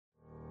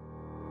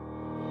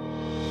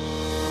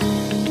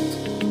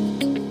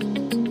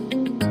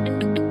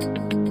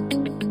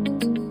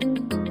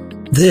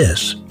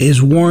This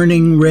is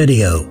Warning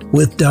Radio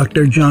with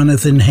Dr.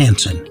 Jonathan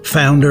Hansen,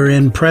 founder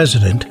and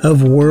president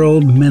of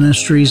World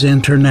Ministries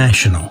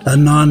International, a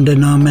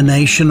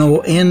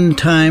non-denominational end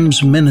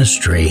times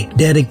ministry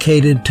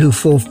dedicated to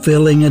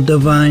fulfilling a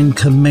divine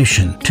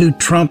commission to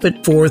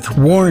trumpet forth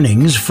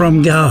warnings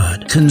from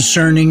God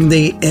concerning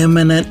the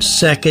imminent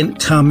second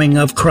coming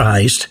of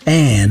Christ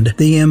and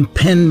the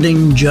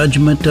impending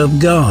judgment of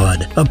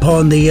God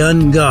upon the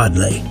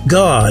ungodly.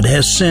 God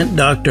has sent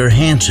Dr.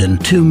 Hansen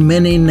to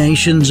many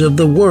nations of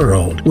the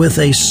world with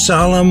a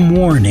solemn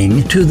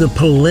warning to the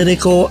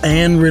political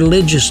and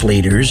religious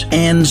leaders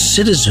and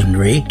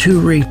citizenry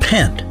to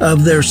repent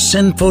of their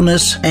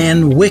sinfulness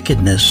and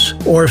wickedness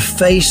or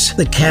face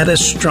the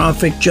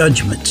catastrophic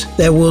judgments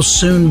that will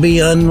soon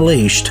be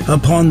unleashed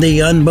upon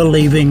the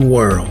unbelieving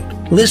world.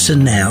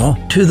 Listen now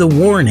to the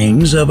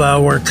warnings of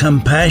our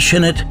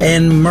compassionate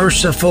and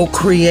merciful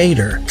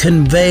Creator,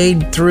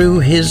 conveyed through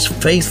His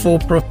faithful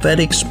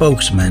prophetic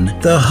spokesman,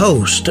 the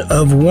host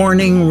of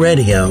Warning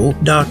Radio,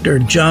 Dr.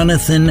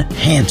 Jonathan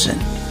Hansen.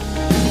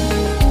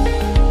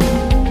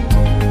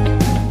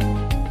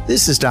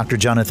 This is Dr.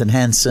 Jonathan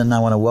Hansen. I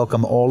want to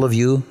welcome all of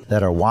you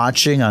that are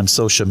watching on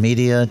social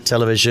media,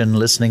 television,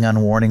 listening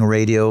on Warning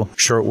Radio,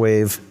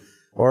 shortwave,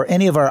 or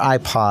any of our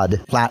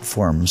iPod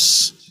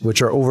platforms,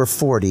 which are over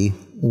 40,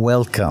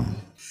 welcome.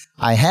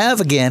 I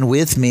have again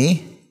with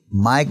me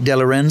Mike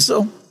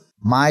DeLorenzo,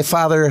 My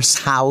Father's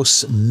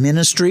House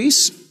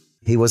Ministries.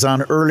 He was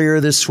on earlier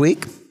this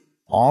week.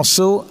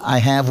 Also, I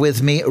have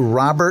with me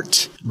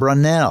Robert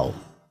Brunell,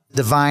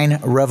 Divine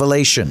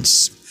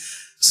Revelations.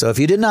 So if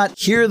you did not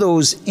hear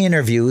those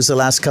interviews the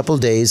last couple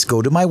of days,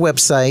 go to my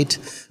website,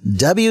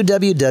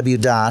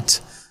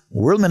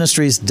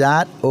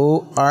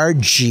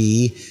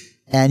 www.worldministries.org,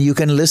 and you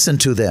can listen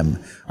to them.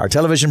 Our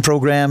television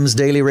programs,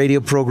 daily radio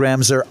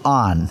programs are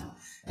on.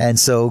 And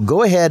so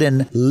go ahead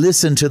and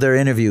listen to their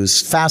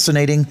interviews.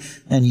 Fascinating,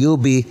 and you'll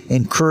be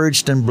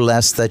encouraged and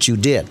blessed that you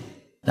did.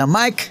 Now,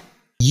 Mike,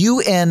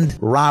 you and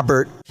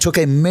Robert took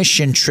a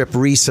mission trip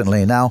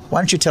recently. Now, why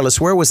don't you tell us,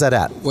 where was that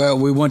at? Well,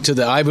 we went to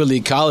the Ivy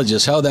League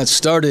colleges. How that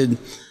started,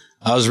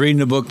 I was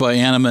reading a book by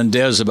Anna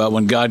Mendez about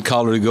when God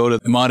called her to go to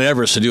Mount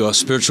Everest to do a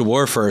spiritual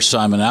warfare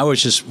assignment. I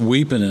was just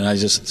weeping, and I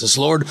just said,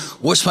 Lord,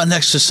 what's my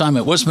next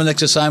assignment? What's my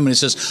next assignment? He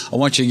says, I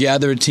want you to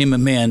gather a team of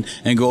men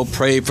and go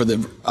pray for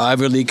the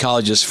Ivy League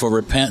colleges for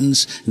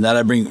repentance, and that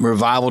I bring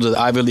revival to the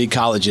Ivy League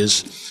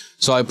colleges.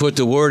 So I put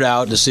the word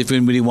out to see if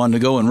anybody wanted to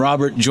go, and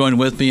Robert joined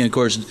with me, and of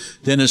course,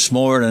 Dennis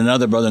Moore and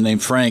another brother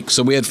named Frank.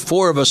 So we had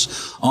 4 of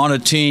us on a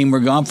team. We're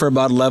gone for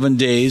about 11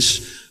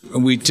 days.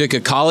 We took a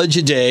college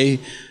a day.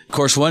 Of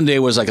course, one day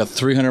was like a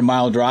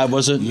 300-mile drive,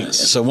 was it? Yes.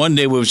 So one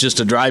day was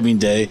just a driving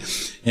day.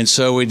 And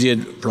so we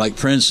did like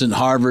Princeton,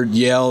 Harvard,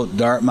 Yale,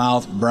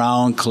 Dartmouth,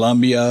 Brown,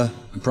 Columbia.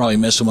 I'm probably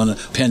missing one,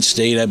 Penn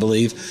State, I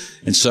believe.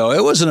 And so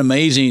it was an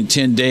amazing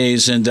 10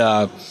 days. And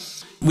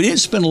we didn't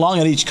spend long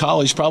at each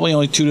college, probably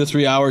only 2 to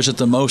 3 hours at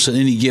the most at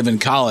any given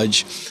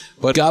college.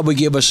 But God would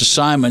give us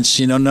assignments.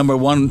 You know, number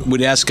one,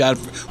 we'd ask God.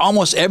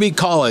 Almost every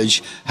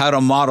college had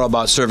a motto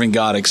about serving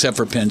God, except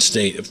for Penn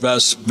State,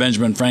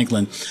 Benjamin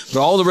Franklin. But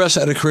all the rest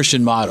had a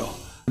Christian motto.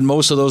 And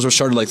most of those were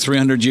started like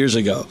 300 years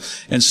ago.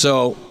 And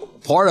so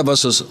part of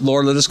us was,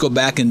 Lord, let us go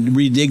back and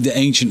redig the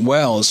ancient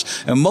wells.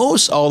 And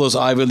all those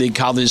Ivy League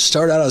colleges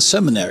started out as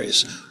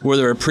seminaries where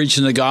they were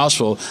preaching the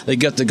gospel. They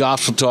got the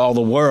gospel to all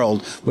the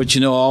world. But, you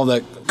know, all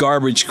that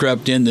garbage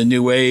crept in, the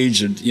New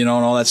Age, and, you know,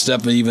 and all that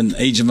stuff, and even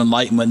Age of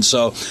Enlightenment.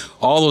 So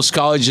all those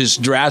colleges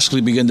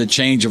drastically began to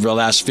change over the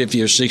last 50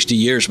 or 60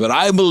 years. But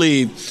I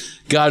believe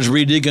God's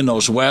redigging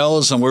those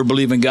wells, and we're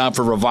believing God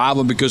for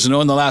revival because, you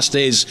know, in the last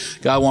days,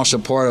 God wants to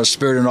pour out His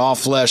Spirit in all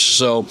flesh.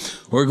 So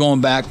we're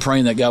going back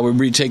praying that God would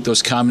retake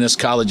those communist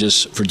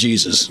colleges for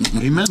Jesus.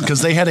 Amen.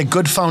 Because they had a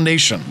good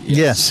foundation.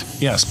 Yes.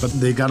 Yes, but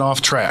they got off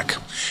track.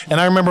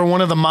 And I remember one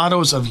of the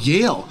mottos of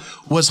Yale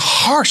was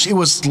harsh. It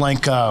was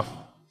like,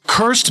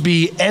 cursed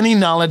be any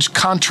knowledge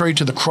contrary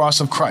to the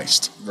cross of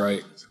Christ.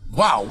 Right.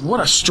 Wow, what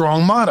a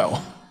strong motto.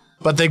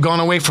 But they've gone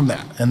away from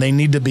that, and they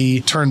need to be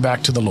turned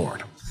back to the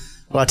Lord.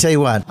 Well, I'll tell you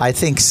what, I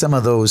think some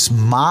of those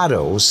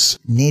mottos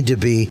need to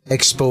be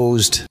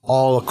exposed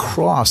all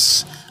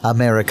across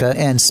America,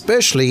 and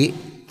especially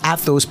at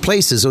those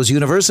places, those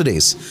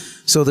universities,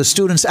 so the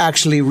students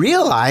actually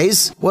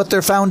realize what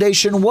their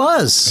foundation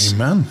was.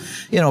 Amen.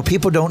 You know,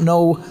 people don't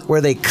know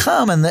where they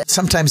come, and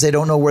sometimes they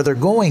don't know where they're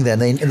going then.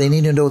 They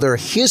need to know their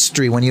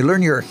history. When you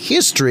learn your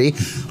history,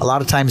 a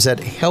lot of times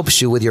that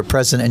helps you with your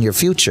present and your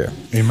future.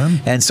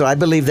 Amen. And so I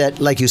believe that,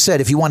 like you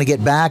said, if you want to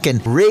get back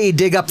and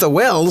dig up the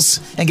wells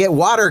and get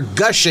water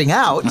gushing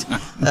out,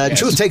 yes.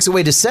 Truth takes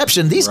away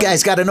deception. These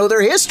guys got to know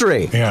their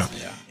history. Yeah.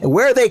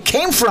 Where they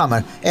came from,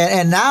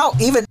 and now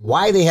even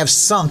why they have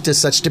sunk to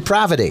such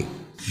depravity.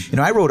 You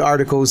know, I wrote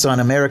articles on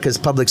America's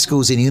public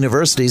schools and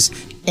universities,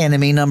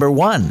 enemy number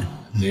one.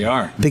 They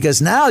are. Because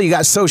now you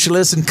got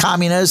socialists and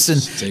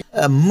communists and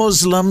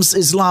Muslims,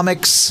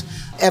 Islamics,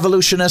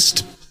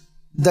 evolutionists.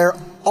 They're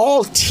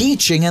all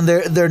teaching and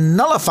they're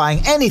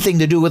nullifying anything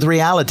to do with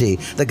reality,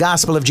 the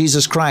gospel of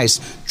Jesus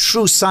Christ,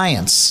 true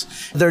science.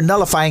 They're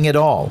nullifying it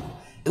all.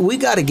 We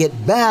got to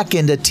get back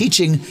into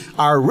teaching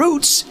our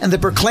roots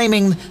and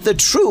proclaiming the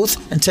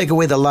truth and take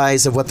away the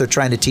lies of what they're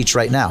trying to teach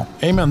right now.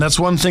 Amen. That's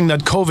one thing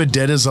that COVID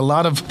did is a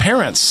lot of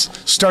parents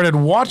started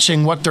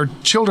watching what their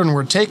children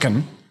were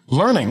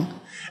learning,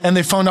 and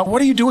they found out,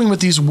 what are you doing with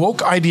these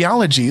woke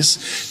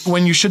ideologies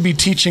when you should be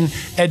teaching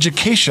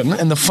education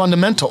and the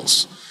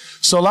fundamentals?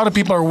 So a lot of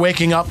people are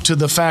waking up to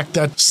the fact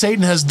that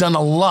Satan has done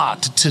a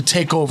lot to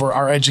take over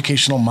our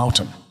educational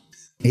mountain.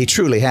 He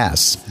truly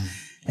has.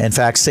 In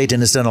fact, Satan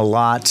has done a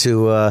lot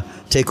to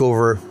take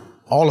over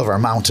all of our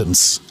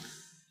mountains.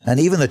 And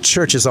even the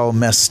church is all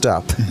messed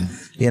up.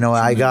 You know,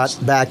 I got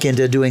back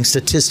into doing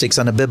statistics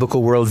on a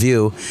biblical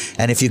worldview.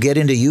 And if you get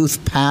into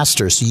youth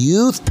pastors,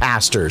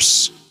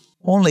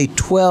 only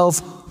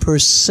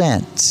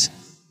 12%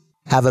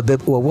 have a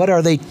bit. Well, what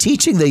are they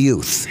teaching the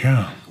youth?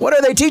 Yeah. What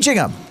are they teaching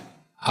them?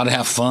 How to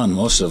have fun,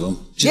 most of them.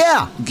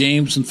 Just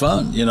games and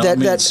fun. You know,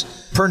 that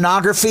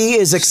pornography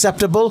is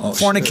acceptable.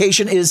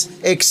 Fornication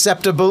is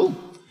acceptable.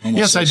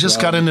 Yes, I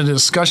just got into a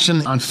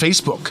discussion on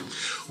Facebook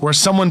where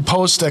someone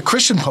posted a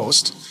Christian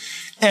post,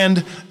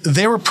 and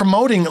they were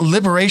promoting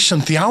liberation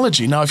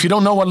theology. Now, if you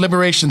don't know what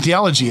liberation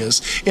theology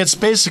is, it's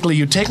basically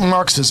you take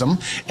Marxism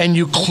and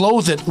you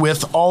clothe it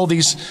with all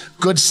these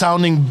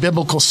good-sounding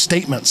biblical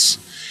statements.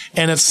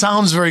 And it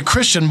sounds very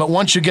Christian, but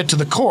once you get to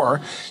the core,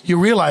 you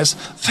realize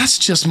that's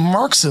just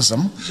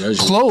Marxism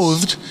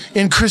clothed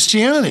in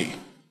Christianity.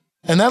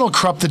 And that'll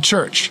corrupt the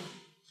church.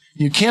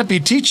 You can't be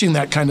teaching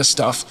that kind of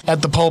stuff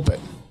at the pulpit.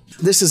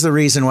 This is the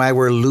reason why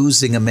we're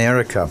losing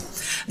America.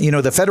 You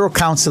know, the Federal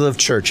Council of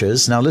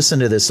Churches, now listen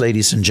to this,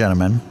 ladies and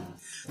gentlemen,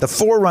 the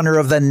forerunner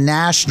of the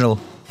National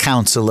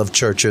Council of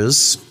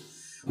Churches,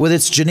 with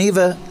its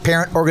Geneva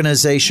parent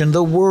organization,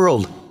 the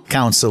World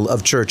Council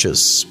of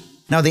Churches.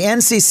 Now, the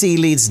NCC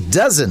leads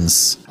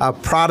dozens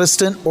of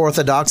Protestant,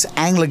 Orthodox,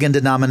 Anglican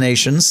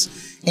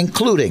denominations,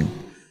 including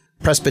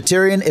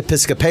Presbyterian,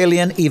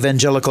 Episcopalian,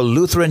 Evangelical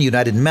Lutheran,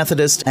 United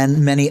Methodist,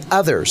 and many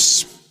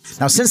others.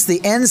 Now, since the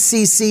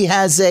NCC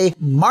has a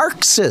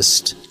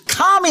Marxist,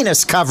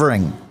 communist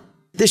covering,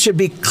 this should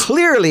be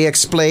clearly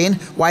explained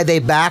why they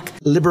back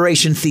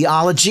liberation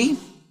theology,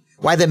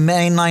 why the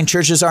mainline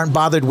churches aren't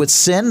bothered with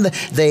sin.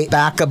 They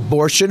back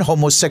abortion,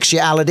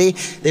 homosexuality.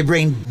 They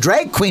bring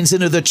drag queens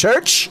into the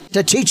church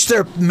to teach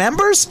their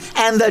members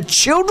and the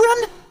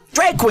children.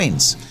 Drag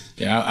queens.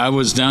 Yeah, I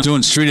was down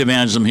doing street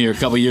evangelism here a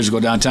couple of years ago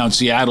downtown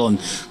Seattle, and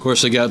of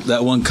course I got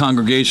that one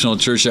congregational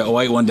church, that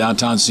white one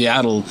downtown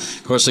Seattle.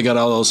 Of course I got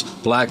all those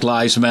Black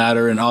Lives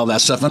Matter and all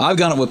that stuff. And I've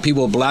gone up with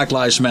people with Black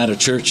Lives Matter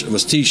church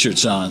with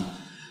T-shirts on.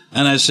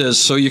 And I says,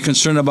 so you're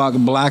concerned about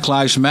Black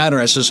Lives Matter?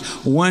 I says,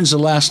 when's the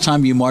last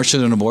time you marched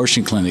at an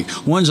abortion clinic?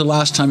 When's the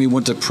last time you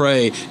went to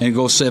pray and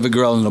go save a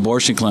girl in an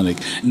abortion clinic?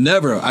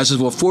 Never. I says,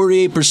 well,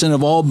 48%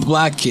 of all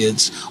black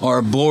kids are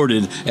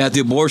aborted at the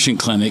abortion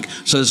clinic.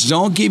 Says,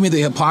 don't give me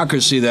the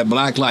hypocrisy that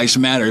Black Lives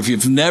Matter if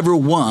you've never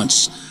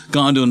once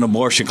gone to an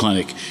abortion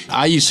clinic.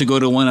 I used to go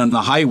to one on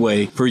the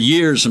highway for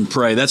years and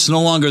pray. That's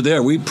no longer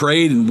there. We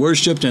prayed and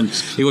worshiped, and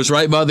it was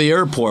right by the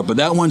airport. But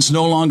that one's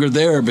no longer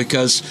there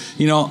because,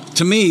 you know,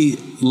 to me,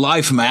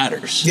 life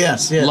matters.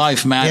 Yes.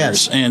 Life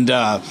matters.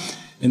 Yes.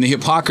 And the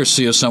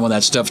hypocrisy of some of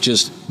that stuff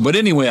just... But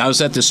anyway, I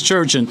was at this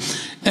church, and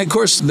of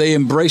course, they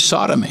embrace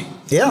sodomy.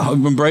 Yeah.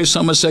 Embrace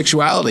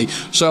homosexuality.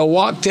 So I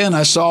walked in,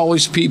 I saw all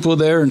these people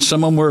there, and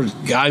some of them were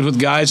guys with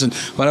guys.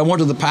 But I went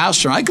to the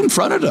pastor, and I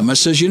confronted him. I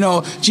says, you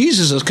know,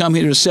 Jesus has come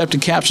here to set the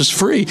captives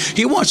free.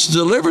 He wants to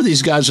deliver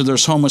these guys of their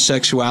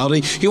homosexuality.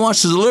 He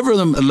wants to deliver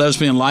them a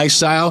lesbian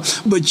lifestyle.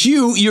 But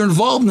you're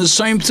involved in the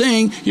same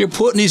thing. You're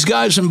putting these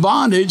guys in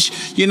bondage.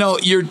 You know,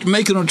 you're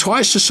making them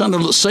twice the son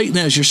of Satan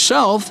as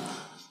yourself.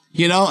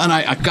 You know, and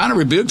I kind of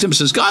rebuked him and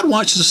says, God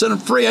wants you to set them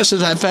free. I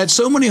said, I've had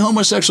so many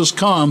homosexuals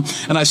come,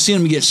 and I've seen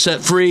them get set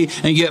free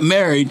and get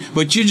married,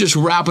 but you're just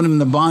wrapping them in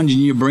the bondage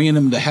and you're bringing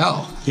them to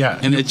hell. Yeah.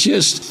 And it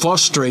just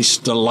frustrates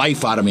the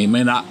life out of me.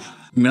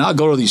 I'll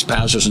go to these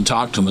pastors and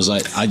talk to them as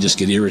I just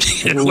get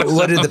irritated.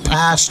 What did the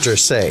pastor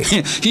say?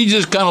 He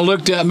just kind of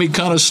looked at me,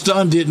 kind of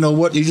stunned, didn't know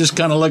what. He just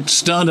kind of looked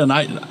stunned, and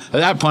at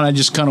that point, I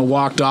just kind of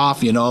walked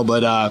off, you know,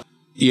 but...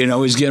 You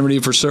know, he's getting ready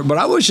for service. But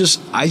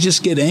I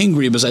just get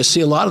angry because I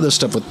see a lot of this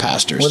stuff with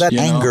pastors. Well, that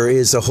anger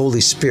is the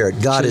Holy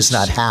Spirit. God is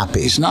not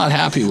happy. He's not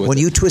happy with it. When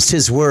you twist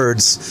his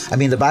words, I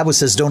mean, the Bible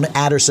says don't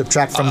add or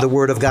subtract from the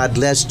word of God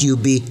lest you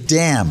be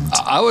damned.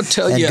 I would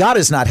tell you. And God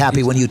is not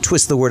happy when you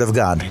twist the word of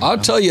God. I'll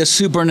tell you a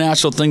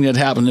supernatural thing that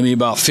happened to me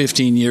about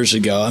 15 years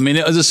ago. I mean,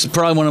 this is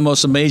probably one of the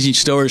most amazing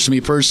stories to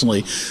me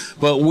personally.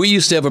 But we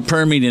used to have a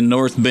prayer meeting in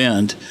North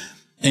Bend.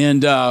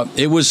 And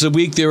it was the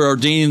week they were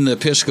ordaining the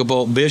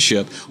Episcopal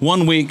bishop.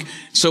 1 week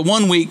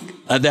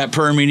at that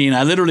prayer meeting,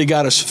 I literally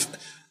got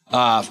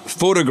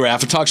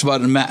photograph. It talks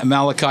about in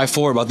Malachi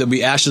 4 about there'll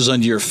be ashes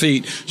under your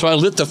feet. So I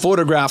lit the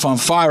photograph on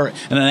fire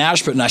in an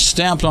ash pit and I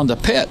stamped on the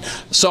pit.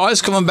 So I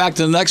was coming back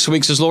to the next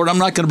week, says, Lord, I'm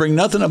not going to bring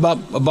nothing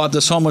about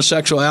this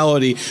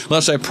homosexuality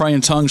unless I pray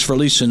in tongues for at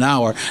least an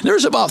hour.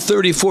 There's about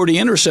 30, 40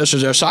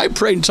 intercessors there. So I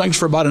prayed in tongues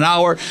for about an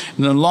hour,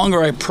 and the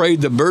longer I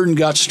prayed, the burden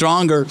got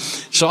stronger.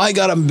 So I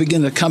got to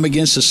begin to come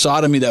against the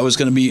sodomy that was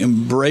going to be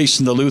embraced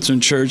in the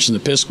Lutheran Church and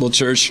the Episcopal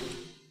Church.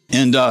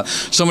 And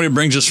somebody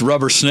brings this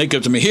rubber snake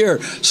up to me. Here,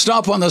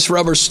 stomp on this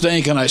rubber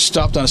snake. And I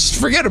stopped on it.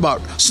 Forget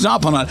about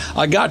stomp on it.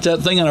 I got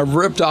that thing and I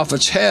ripped off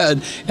its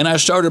head. And I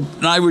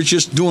was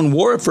just doing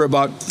war for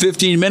about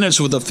 15 minutes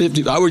with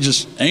I was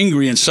just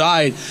angry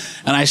inside.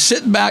 And I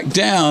sit back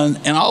down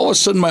and all of a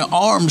sudden my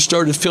arms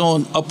started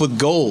filling up with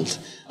gold.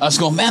 I was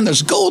going, man,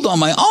 there's gold on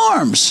my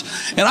arms.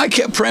 And I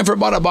kept praying for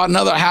about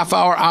another half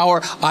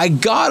hour. I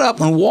got up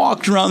and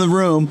walked around the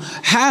room.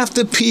 Half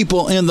the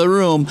people in the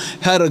room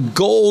had a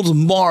gold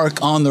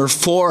mark on their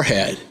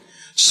forehead.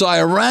 So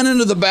I ran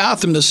into the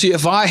bathroom to see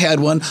if I had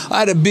one. I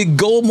had a big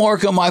gold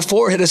mark on my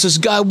forehead. I says,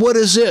 God, what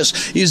is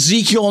this?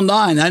 Ezekiel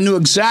 9. I knew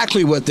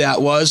exactly what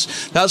that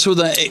was. That's where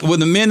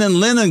the men in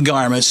linen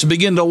garments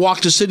begin to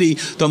walk the city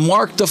to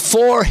mark the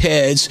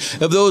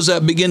foreheads of those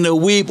that begin to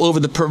weep over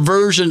the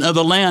perversion of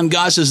the land.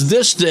 God says,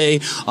 this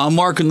day I'm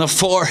marking the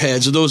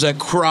foreheads of those that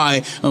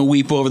cry and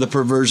weep over the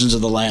perversions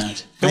of the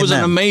land. It was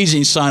an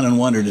amazing sign and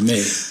wonder to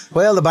me.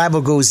 Well, the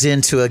Bible goes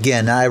into,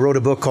 again, I wrote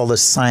a book called The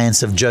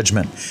Science of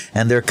Judgment,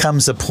 and there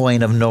comes a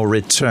point of no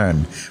return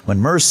when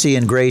mercy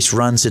and grace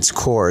runs its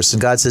course,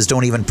 and God says,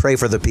 don't even pray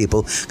for the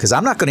people, because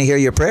I'm not going to hear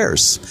your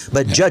prayers,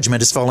 but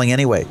judgment is falling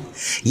anyway.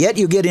 Yet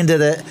you get into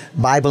the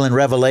Bible in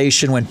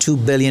Revelation when 2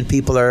 billion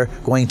people are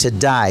going to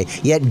die,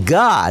 yet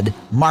God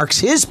marks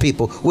his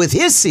people with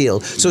his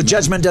seal, so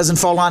judgment doesn't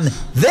fall on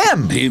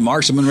them. He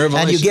marks them in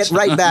Revelation. And you get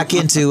right back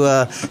into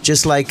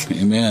just like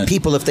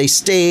people, if they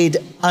stayed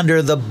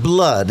under the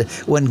blood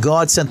when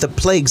God sent the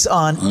plagues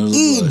on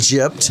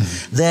Egypt,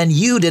 then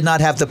you did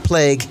not have the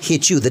plague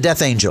hit you, the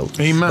death angel.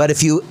 Amen. But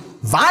if you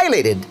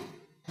violated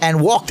and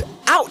walked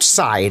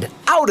outside,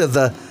 out of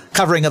the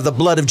covering of the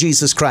blood of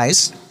Jesus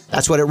Christ,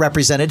 that's what it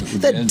represented,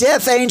 the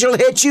death angel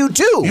hit you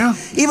too. Yeah.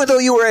 Even though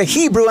you were a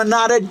Hebrew and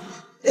not an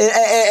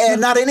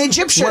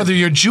Egyptian. Whether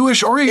you're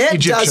Jewish or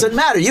Egyptian. It doesn't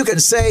matter. You can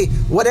say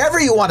whatever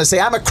you want to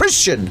say. I'm a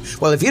Christian.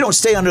 Well, if you don't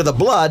stay under the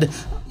blood,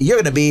 you're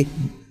going to be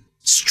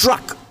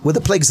struck with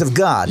the plagues of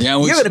God. Yeah,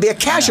 you're going to be a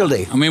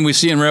casualty. Yeah. I mean, we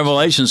see in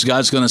Revelations,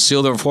 God's going to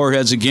seal their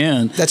foreheads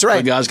again. That's right.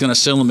 But God's going to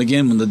seal them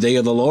again when the day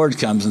of the Lord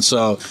comes. And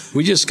so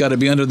we just got to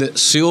be under the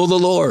seal of the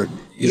Lord.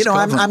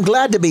 I'm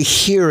glad to be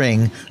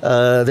hearing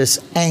this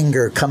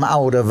anger come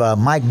out of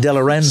Mike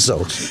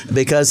DeLorenzo,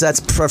 because that's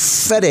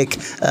prophetic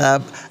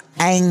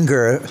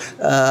anger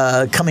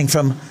coming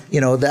from,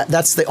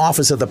 that's the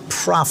office of the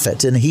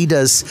prophet, and he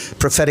does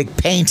prophetic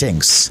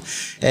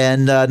paintings,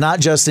 and not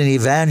just an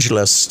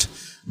evangelist,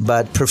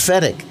 but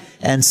prophetic.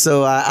 And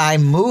so I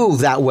move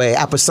that way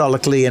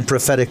apostolically and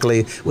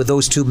prophetically with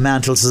those two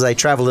mantles as I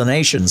travel the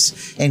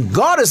nations. And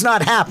God is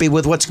not happy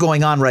with what's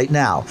going on right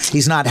now.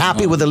 He's not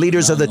happy with the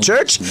leaders of the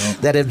church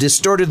that have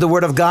distorted the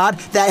word of God,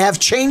 that have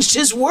changed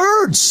his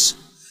words.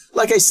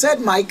 Like I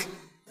said, Mike,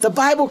 the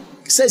Bible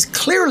says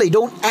clearly,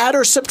 don't add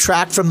or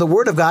subtract from the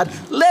word of God,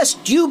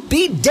 lest you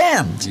be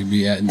damned.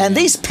 And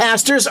these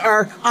pastors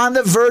are on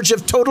the verge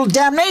of total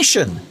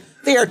damnation.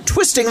 They are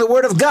twisting the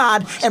word of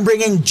God and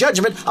bringing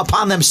judgment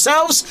upon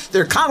themselves,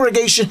 their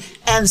congregation,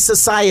 and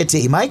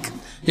society. Mike?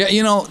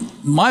 Yeah,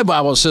 my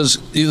Bible says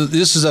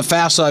this is a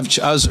fast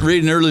I was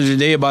reading earlier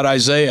today about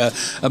Isaiah,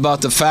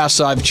 about the fast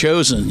I've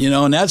chosen,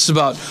 and that's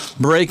about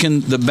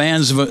breaking the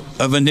bands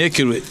of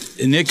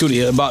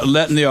iniquity, about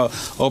letting the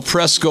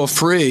oppressed go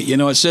free.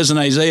 It says in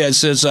Isaiah,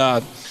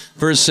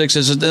 verse 6,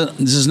 it says,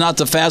 this is not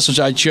the fast which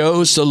I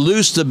chose, to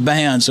loose the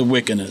bands of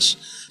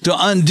wickedness, to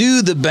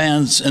undo the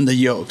bands and the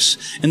yokes,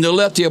 and to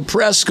let the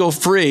oppressed go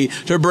free,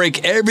 to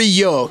break every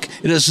yoke.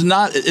 Is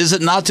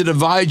it not to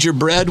divide your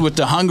bread with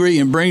the hungry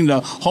and bring the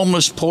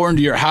homeless poor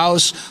into your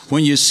house,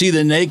 when you see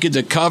the naked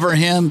to cover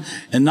him,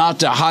 and not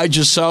to hide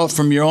yourself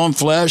from your own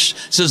flesh?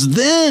 It says,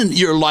 then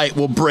your light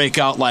will break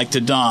out like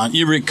the dawn.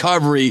 Your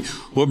recovery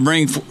will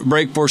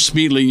break forth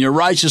speedily, and your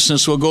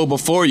righteousness will go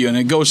before you. And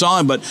it goes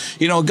on. But,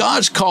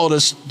 God's called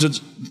us to,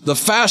 the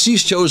fast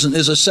he's chosen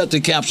is to set the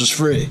captives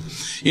free.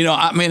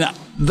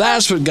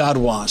 That's what God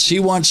wants.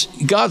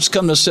 God's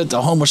come to set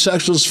the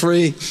homosexuals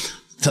free,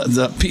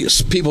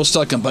 the people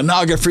stuck in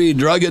pornography,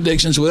 drug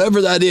addictions,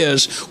 whatever that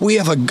is. We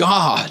have a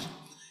God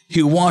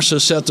who wants to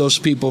set those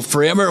people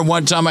free. I remember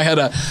one time I had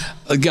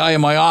a guy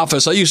in my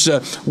office. I used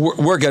to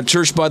work at a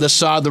church by the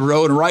side of the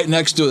road, and right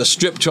next to a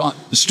strip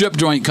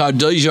joint called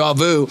Deja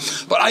Vu.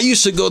 But I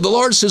used to go, the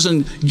Lord says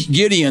in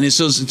Gideon, he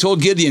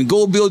told Gideon,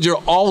 go build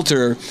your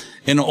altar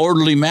in an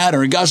orderly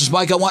manner. And God says,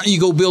 Mike, I want you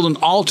to go build an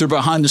altar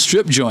behind the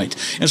strip joint.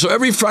 And so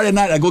every Friday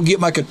night I go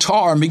get my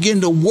guitar and begin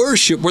to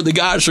worship where the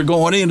guys are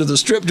going into the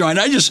strip joint.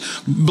 I just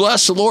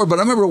bless the Lord. But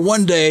I remember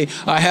one day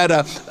I had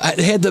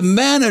the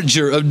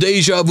manager of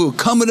Deja Vu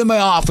come into my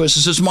office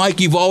and says, Mike,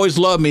 you've always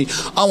loved me.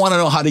 I want to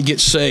know how to get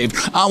saved.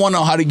 I want to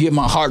know how to give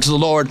my heart to the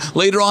Lord.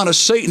 Later on, a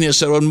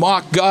Satanist that would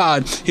mock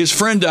God, his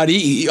friend died.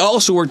 He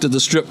also worked at the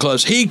strip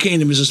clubs. He came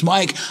to me and says,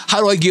 Mike, how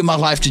do I give my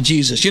life to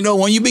Jesus? You know,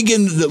 when you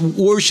begin to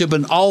worship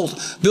and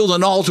build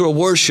an altar of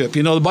worship,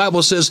 you know, the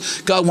Bible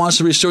says God wants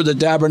to restore the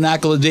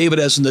tabernacle of David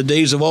as in the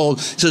days of old.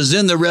 It says,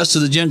 then the rest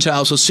of the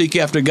Gentiles will seek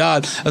after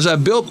God. As I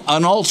built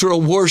an altar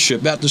of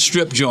worship at the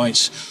strip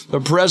joints,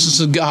 the presence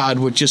of God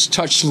would just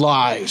touch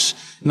lives.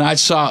 And I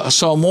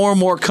saw more and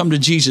more come to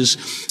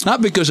Jesus,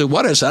 not because of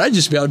what I said. I'd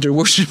just be out there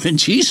worshiping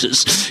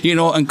Jesus, you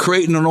know, and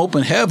creating an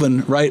open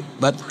heaven, right,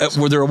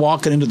 where they're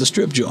walking into the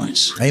strip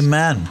joints.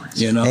 Amen.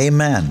 You know?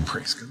 Amen.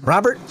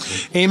 Robert?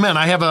 Amen.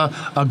 I have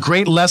a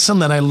great lesson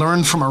that I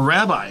learned from a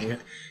rabbi.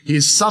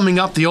 He's summing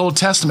up the Old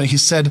Testament. He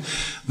said,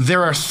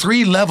 there are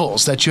 3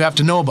 levels that you have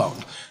to know about.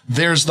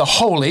 There's the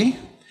holy,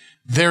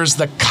 there's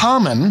the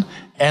common,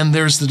 and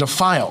there's the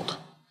defiled.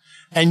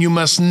 And you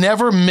must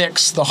never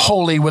mix the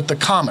holy with the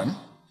common.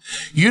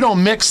 You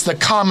don't mix the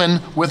common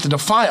with the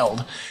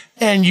defiled.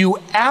 And you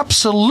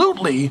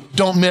absolutely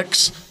don't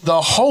mix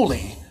the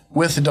holy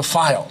with the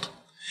defiled.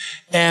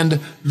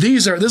 And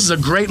this is a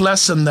great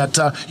lesson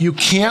that you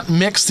can't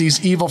mix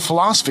these evil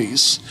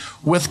philosophies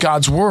with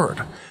God's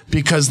word,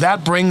 because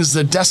that brings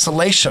the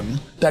desolation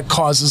that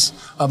causes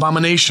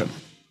abomination.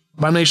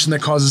 Abomination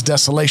that causes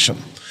desolation.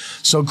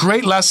 So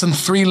great lesson,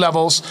 3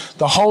 levels,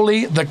 the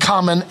holy, the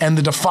common, and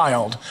the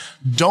defiled.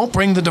 Don't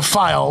bring the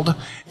defiled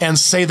and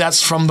say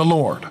that's from the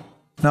Lord.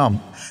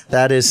 No,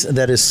 that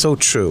is so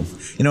true.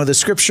 You know, the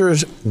scripture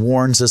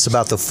warns us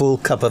about the full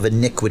cup of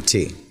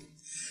iniquity.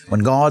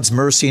 When God's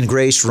mercy and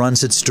grace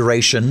runs its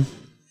duration,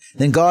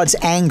 then God's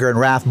anger and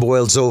wrath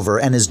boils over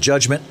and his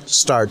judgment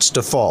starts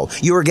to fall.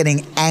 You are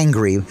getting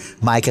angry,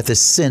 Mike, at the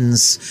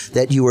sins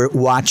that you were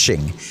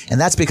watching. And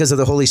that's because of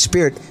the Holy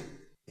Spirit.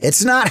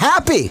 It's not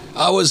happy.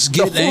 I was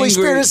getting angry. The Holy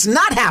Spirit is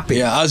not happy.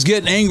 Yeah, I was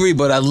getting angry,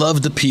 but I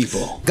love the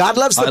people. God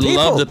loves the people.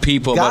 I love the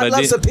people. God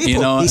loves the people. You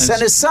know, he sent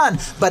his son,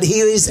 but he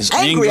is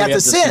angry at the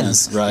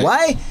sins. Right.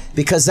 Why?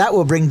 Because that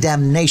will bring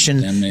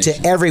damnation to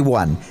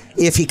everyone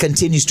if he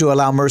continues to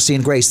allow mercy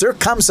and grace. There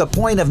comes a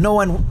point of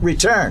no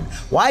return.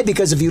 Why?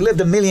 Because if you lived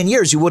 1,000,000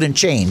 years, you wouldn't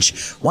change.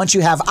 Once you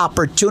have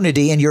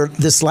opportunity in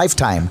this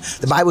lifetime,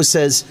 the Bible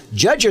says,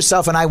 judge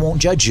yourself and I won't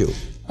judge you.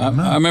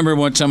 I remember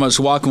one time I was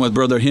walking with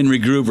Brother Henry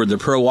Groover, the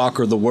Pearl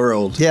Walker of the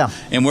World. Yeah.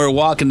 And we were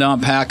walking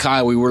down Pack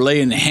High. We were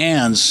laying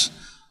hands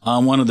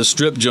on one of the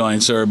strip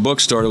joints or a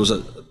bookstore.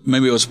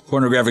 Maybe it was a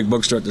pornographic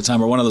bookstore at the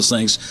time or one of those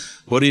things.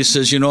 But he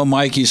says, you know,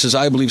 Mike, he says,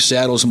 I believe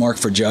Seattle's marked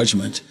for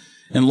judgment.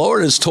 And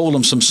Lord has told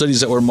him some cities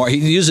that were marked.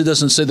 He usually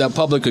doesn't say that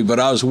publicly, but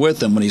I was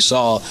with him when he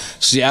saw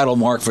Seattle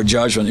marked for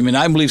judgment. I mean,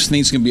 I believe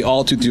things can be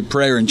altered through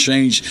prayer and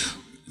change.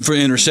 For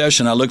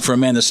intercession, I look for a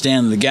man to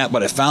stand in the gap,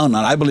 but I found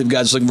none. I believe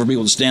God's looking for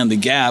people to stand in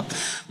the gap.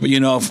 But, you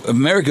know, if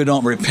America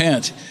don't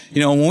repent,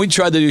 you know, when we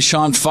tried to do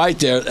Sean Fight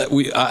there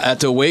at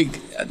the Wake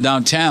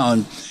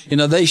downtown, you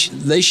know, they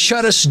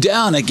shut us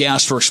down at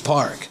Gasworks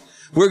Park.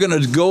 We're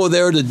going to go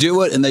there to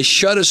do it, and they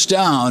shut us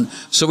down,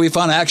 so we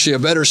found actually a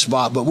better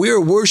spot. But we were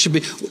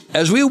worshiping.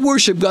 As we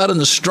worship God in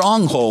the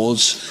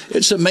strongholds,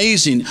 it's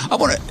amazing.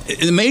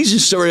 An amazing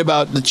story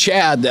about the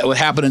Chad that would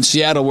happen in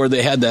Seattle where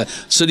they had the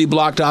city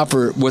blocked off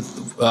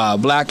with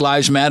Black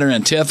Lives Matter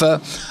and Antifa.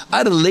 I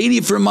had a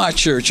lady from my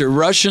church, a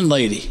Russian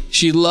lady.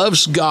 She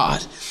loves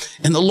God.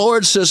 And the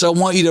Lord says, I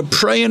want you to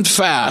pray and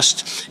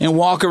fast and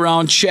walk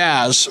around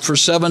Chaz for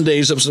 7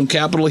 days up some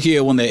Capitol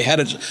Hill when they had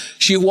it.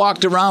 She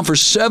walked around for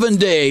 7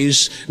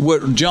 days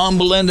with John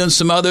Belinda and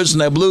some others, and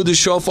they blew the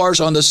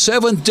shofars. On the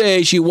 7th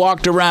day she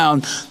walked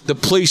around, the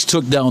police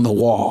took down the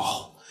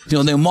wall. You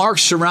know, they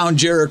marched around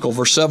Jericho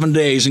for 7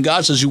 days, and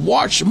God says, you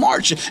march.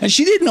 And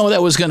she didn't know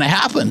that was going to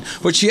happen,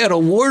 but she had a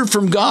word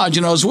from God.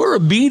 You know, as we're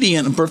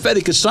obedient in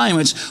prophetic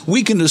assignments,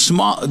 we can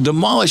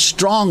demolish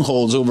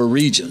strongholds over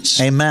regions.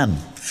 Amen.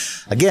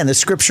 Again, the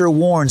scripture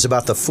warns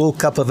about the full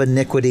cup of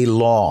iniquity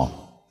law.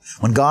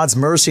 When God's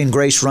mercy and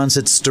grace runs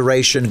its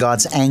duration,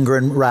 God's anger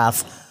and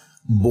wrath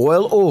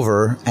boil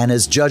over, and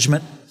his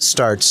judgment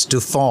starts to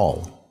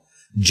fall.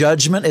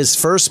 Judgment is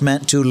first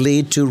meant to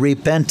lead to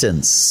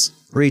repentance,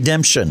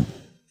 redemption.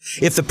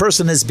 If the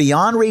person is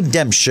beyond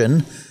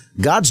redemption,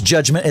 God's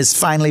judgment is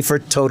finally for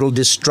total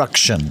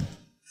destruction.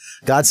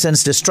 God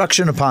sends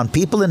destruction upon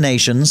people and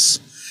nations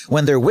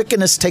when their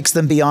wickedness takes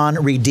them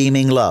beyond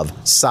redeeming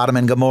love. Sodom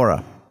and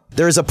Gomorrah.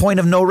 There is a point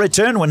of no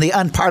return when the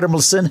unpardonable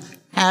sin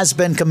has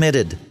been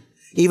committed.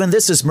 Even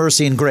this is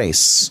mercy and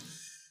grace.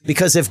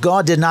 Because if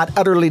God did not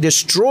utterly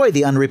destroy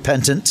the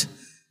unrepentant,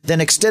 then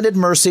extended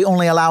mercy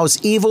only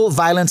allows evil,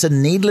 violence,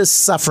 and needless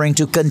suffering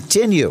to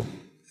continue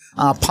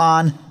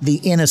upon the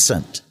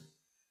innocent.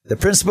 The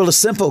principle is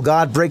simple.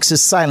 God breaks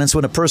his silence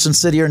when a person,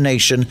 city, or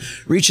nation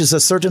reaches a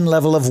certain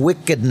level of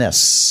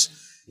wickedness.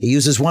 He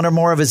uses one or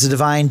more of his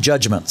divine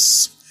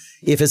judgments.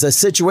 If a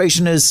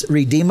situation is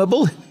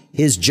redeemable,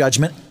 his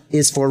judgment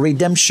is for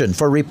redemption,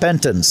 for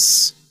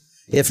repentance.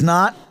 If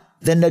not,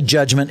 then the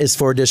judgment is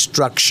for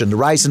destruction, the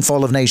rise and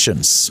fall of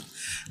nations.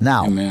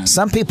 Now, Amen.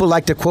 Some people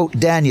like to quote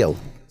Daniel,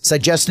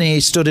 suggesting he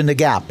stood in the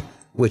gap,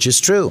 which is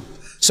true.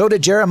 So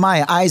did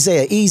Jeremiah,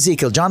 Isaiah,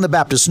 Ezekiel, John the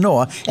Baptist,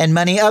 Noah, and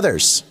many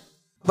others.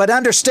 But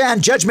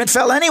understand, judgment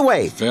fell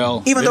anyway,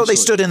 even though they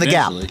stood in the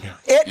gap.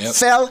 It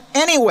fell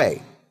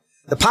anyway.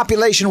 The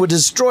population was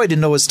destroyed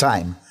in Noah's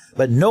time,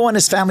 but Noah and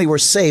his family were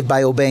saved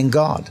by obeying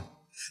God.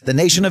 The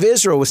nation of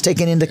Israel was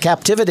taken into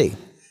captivity.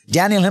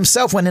 Daniel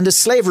himself went into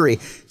slavery,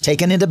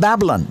 taken into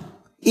Babylon.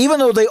 Even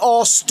though they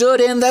all stood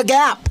in the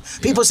gap.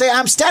 People say,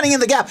 I'm standing in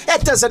the gap.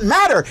 It doesn't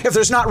matter if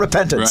there's not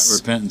repentance. Right,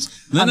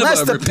 repentance.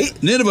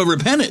 Nineveh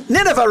repented.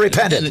 Nineveh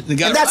repented.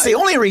 And that's the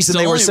only reason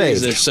they were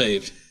saved. They're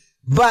saved.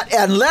 But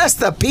unless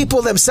the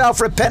people themselves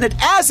repented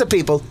as a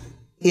people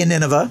in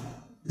Nineveh,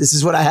 this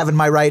is what I have in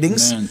my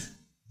writings, Amen.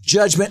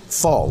 Judgment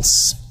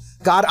falls.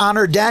 God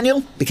honored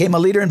Daniel, became a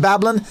leader in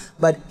Babylon,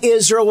 but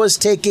Israel was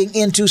taken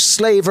into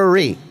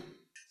slavery.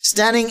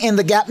 Standing in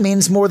the gap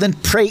means more than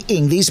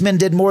praying. These men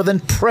did more than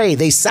pray.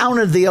 They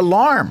sounded the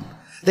alarm.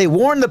 They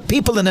warned the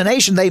people in the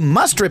nation they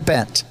must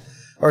repent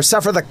or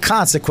suffer the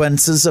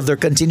consequences of their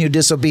continued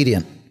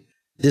disobedience.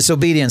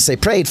 They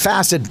prayed,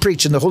 fasted,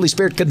 preached, and the Holy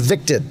Spirit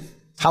convicted.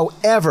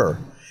 However,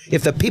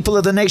 if the people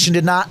of the nation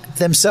did not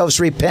themselves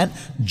repent,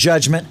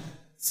 judgment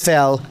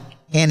fell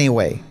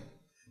anyway.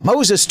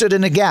 Moses stood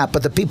in a gap,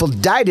 but the people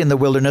died in the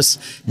wilderness,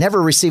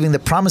 never receiving the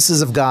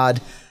promises of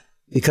God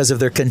because of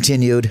their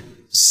continued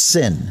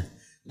sin.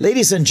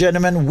 Ladies and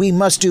gentlemen, we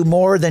must do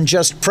more than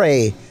just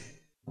pray.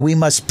 We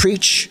must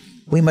preach.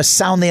 We must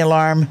sound the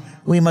alarm.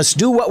 We must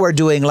do what we're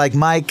doing like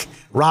Mike,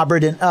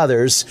 Robert, and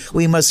others.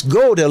 We must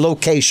go to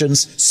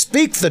locations,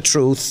 speak the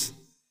truth,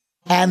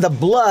 and the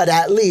blood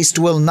at least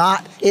will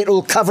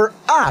cover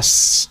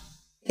us.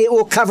 It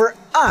will cover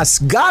us.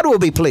 God will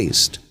be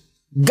pleased.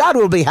 God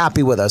will be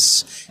happy with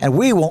us, and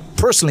we won't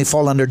personally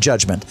fall under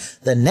judgment.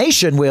 The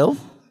nation will.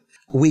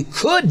 We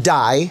could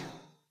die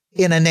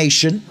in a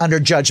nation under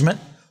judgment,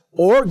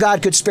 or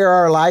God could spare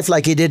our life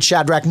like he did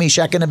Shadrach,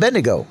 Meshach, and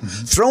Abednego,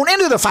 thrown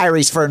into the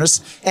fiery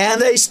furnace,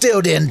 and they still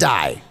didn't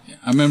die.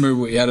 I remember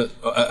we had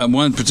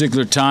one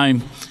particular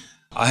time,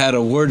 I had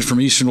a word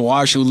from Eastern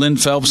Washington. Lynn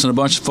Phelps and a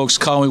bunch of folks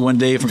called me one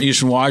day from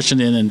Eastern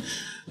Washington, and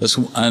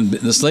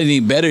this lady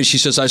named Betty, she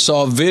says, I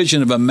saw a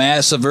vision of a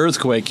massive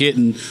earthquake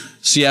hitting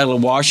Seattle,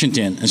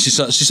 Washington. And she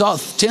saw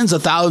tens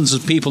of thousands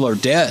of people are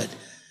dead.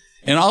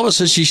 And all of a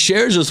sudden she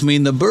shares with me,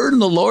 and the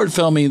burden of the Lord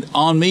fell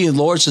on me. And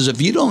the Lord says,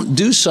 if you don't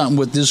do something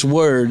with this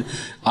word,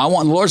 the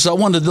Lord says, I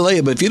want to delay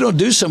it, but if you don't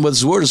do something with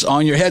this word, it's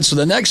on your head. So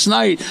the next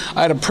night,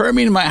 I had a prayer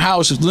meeting in my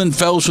house with Lynn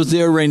Phelps was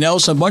there, Ray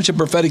Nelson, a bunch of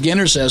prophetic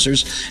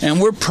intercessors, and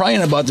we're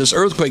praying about this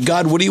earthquake.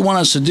 God, what do you want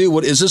us to do?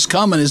 What is this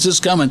coming? Is this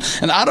coming?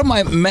 And out of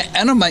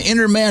my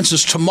inner man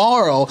says,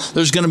 tomorrow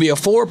there's going to be a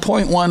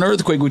 4.1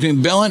 earthquake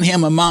between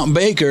Bellingham and Mount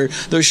Baker.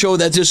 They show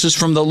that this is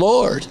from the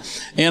Lord.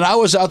 And I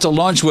was out to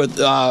lunch with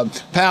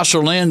Pastor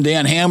Lynn,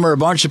 Dan Hammer, a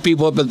bunch of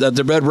people up at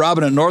the Red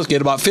Robin at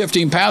Northgate, about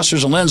 15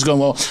 pastors, and Lynn's going,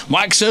 well,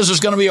 Mike says there's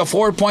going to be a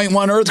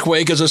 4.1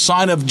 earthquake as a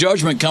sign of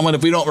judgment coming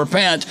if we don't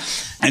repent.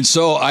 And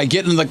so I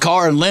get in the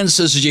car, and Lynn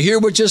says, did you hear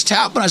what just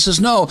happened? I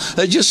says, no,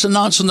 they just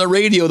announced on the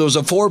radio there was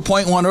a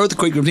 4.1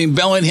 earthquake between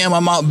Bellingham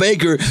and Mount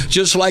Baker,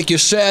 just like you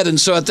said. And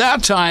so at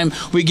that time,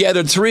 we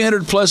gathered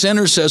 300 plus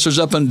intercessors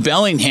up in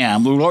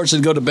Bellingham. The Lord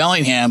said, go to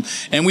Bellingham.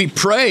 And we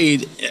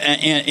prayed,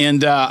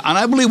 and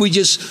I believe we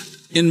just,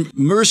 in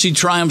mercy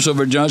triumphs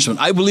over judgment,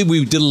 I believe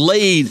we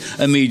delayed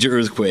a major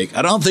earthquake.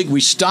 I don't think we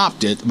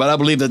stopped it, but I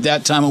believe at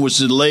that time it was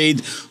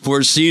delayed for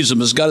a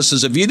season. As God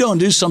says, if you don't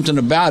do something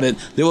about it,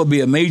 there will be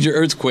a major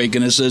earthquake.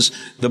 And it says,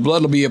 the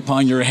blood will be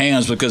upon your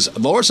hands, because the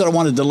Lord said, I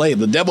want to delay it.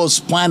 The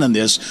devil's planning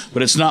this,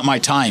 but it's not my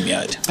time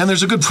yet. And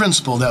there's a good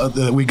principle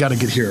that we got to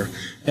get here.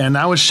 And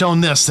I was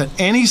shown this, that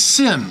any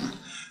sin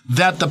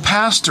that the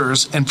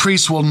pastors and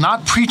priests will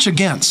not preach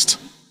against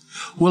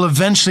will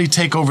eventually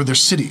take over their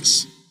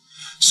cities.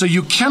 So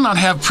you cannot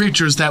have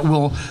preachers that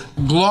will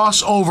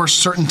gloss over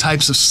certain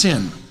types of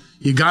sin.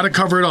 You got to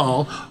cover it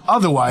all.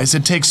 Otherwise,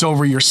 it takes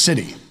over your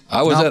city.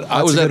 I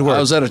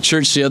was at a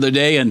church the other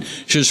day, and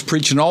she was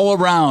preaching all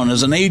around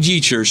as an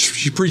AG church.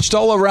 She preached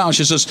all around.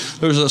 She says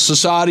there's a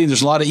society,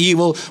 there's a lot of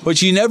evil, but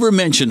she never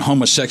mentioned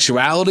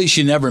homosexuality.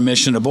 She never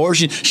mentioned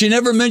abortion. She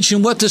never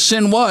mentioned what the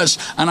sin was.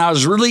 And I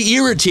was really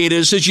irritated.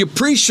 It says you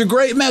preached a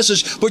great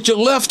message, but you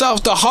left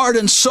off the heart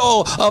and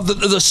soul of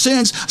the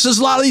sins. It says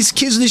a lot of these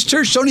kids in this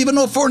church don't even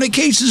know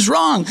fornication is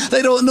wrong.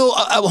 They don't know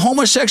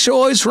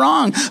homosexuality is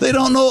wrong. They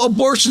don't know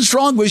abortion's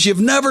wrong because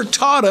you've never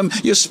taught them.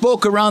 You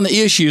spoke around the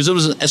issues. It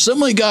was a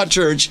Assembly of God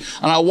church,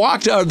 and I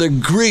walked out of there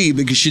grieved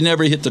because she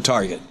never hit the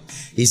target.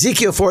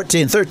 Ezekiel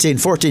 14, 13,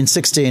 14,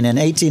 16, and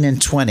 18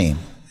 and 20.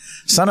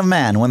 Son of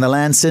man, when the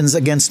land sins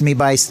against me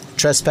by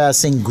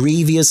trespassing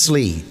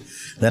grievously,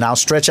 then I'll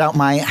stretch out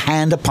my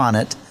hand upon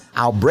it.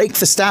 I'll break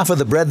the staff of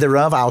the bread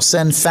thereof. I'll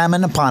send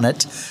famine upon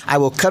it. I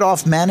will cut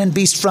off man and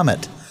beast from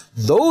it.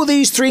 Though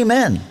these three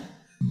men,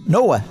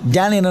 Noah,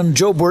 Daniel, and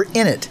Job, were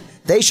in it,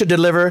 they should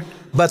deliver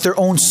but their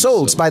own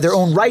souls by their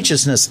own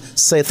righteousness,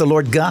 saith the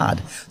Lord God.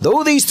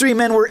 Though these 3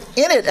 men were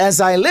in it, as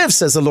I live,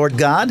 says the Lord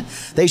God,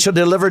 they shall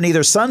deliver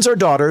neither sons or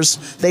daughters.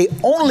 They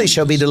only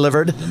shall be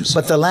delivered,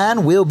 but the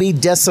land will be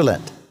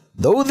desolate.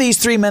 Though these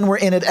 3 men were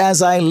in it,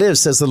 as I live,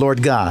 says the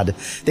Lord God,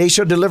 they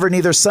shall deliver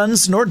neither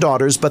sons nor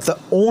daughters, but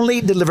only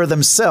deliver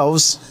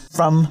themselves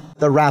from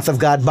the wrath of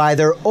God by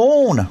their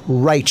own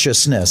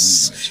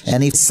righteousness.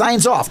 And he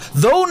signs off,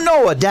 though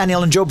Noah,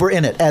 Daniel, and Job were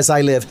in it, as I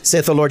live,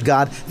 saith the Lord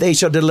God, they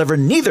shall deliver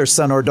neither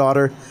son or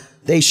daughter.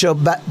 They shall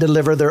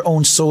deliver their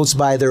own souls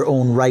by their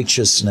own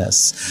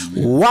righteousness.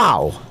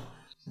 Wow.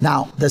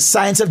 Now, the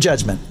Science of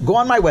Judgment. Go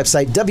on my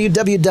website,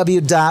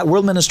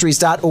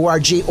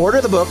 www.worldministries.org.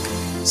 Order the book.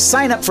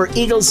 Sign up for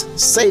Eagles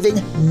Saving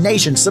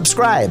Nation.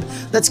 Subscribe.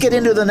 Let's get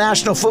into the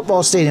national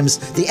football stadiums,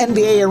 the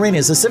NBA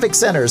arenas, the civic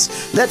centers.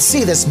 Let's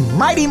see this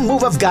mighty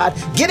move of God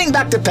getting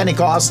back to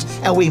Pentecost,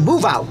 and we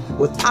move out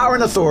with power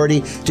and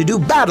authority to do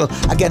battle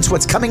against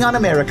what's coming on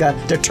America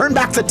to turn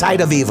back the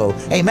tide of evil.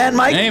 Amen,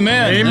 Mike?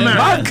 Amen. Amen.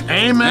 Mark?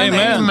 Amen.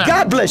 Amen.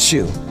 God bless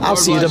you. I'll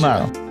see you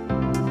tomorrow.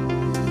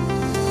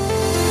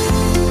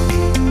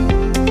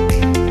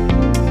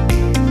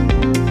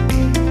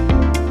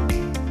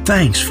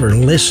 Thanks for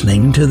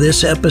listening to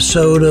this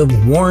episode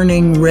of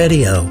Warning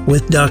Radio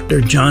with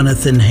Dr.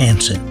 Jonathan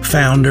Hansen,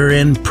 founder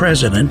and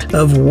president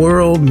of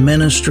World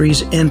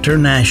Ministries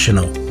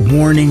International.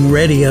 Warning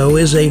Radio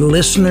is a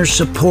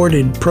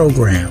listener-supported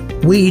program.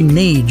 We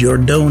need your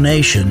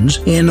donations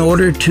in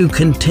order to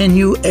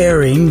continue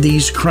airing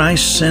these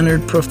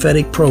Christ-centered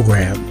prophetic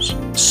programs.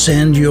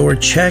 Send your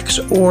checks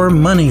or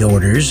money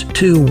orders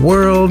to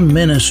World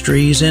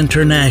Ministries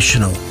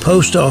International,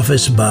 Post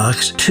Office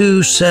Box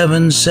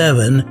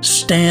 277,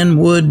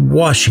 Stanwood,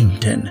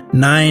 Washington,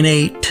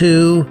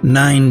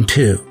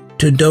 98292.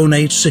 To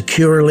donate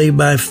securely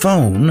by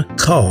phone,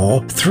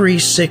 call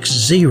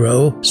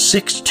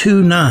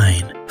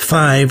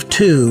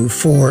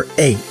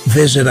 360-629-5248.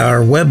 Visit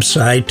our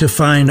website to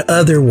find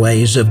other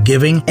ways of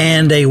giving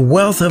and a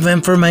wealth of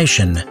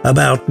information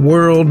about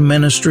World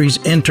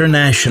Ministries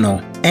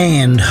International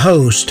and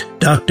host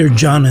Dr.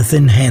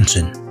 Jonathan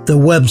Hansen. The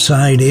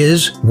website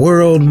is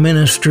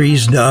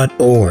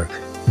worldministries.org.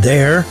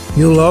 There,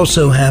 you'll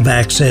also have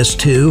access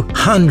to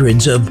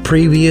hundreds of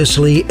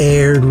previously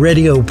aired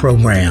radio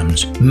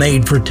programs,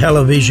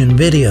 made-for-television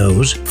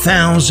videos,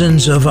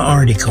 thousands of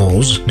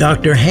articles,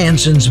 Dr.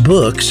 Hansen's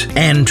books,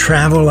 and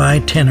travel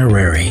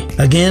itinerary.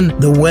 Again,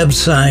 the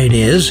website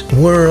is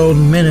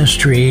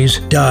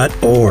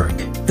worldministries.org.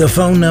 The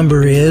phone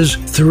number is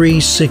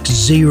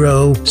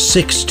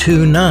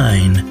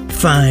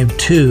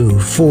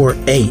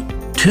 360-629-5248.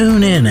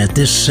 Tune in at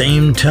this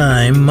same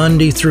time,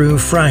 Monday through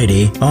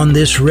Friday, on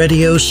this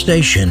radio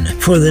station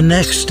for the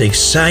next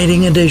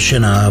exciting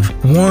edition of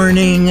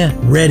Warning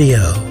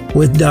Radio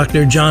with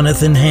Dr.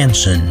 Jonathan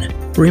Hansen.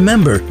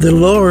 Remember, the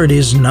Lord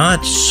is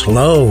not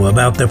slow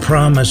about the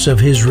promise of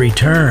His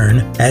return,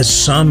 as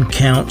some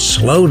count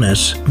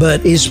slowness,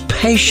 but is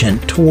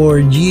patient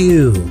toward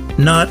you,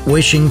 not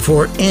wishing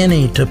for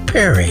any to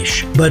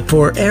perish, but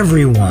for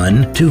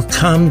everyone to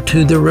come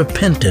to the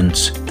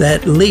repentance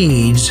that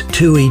leads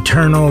to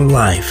eternal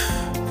life.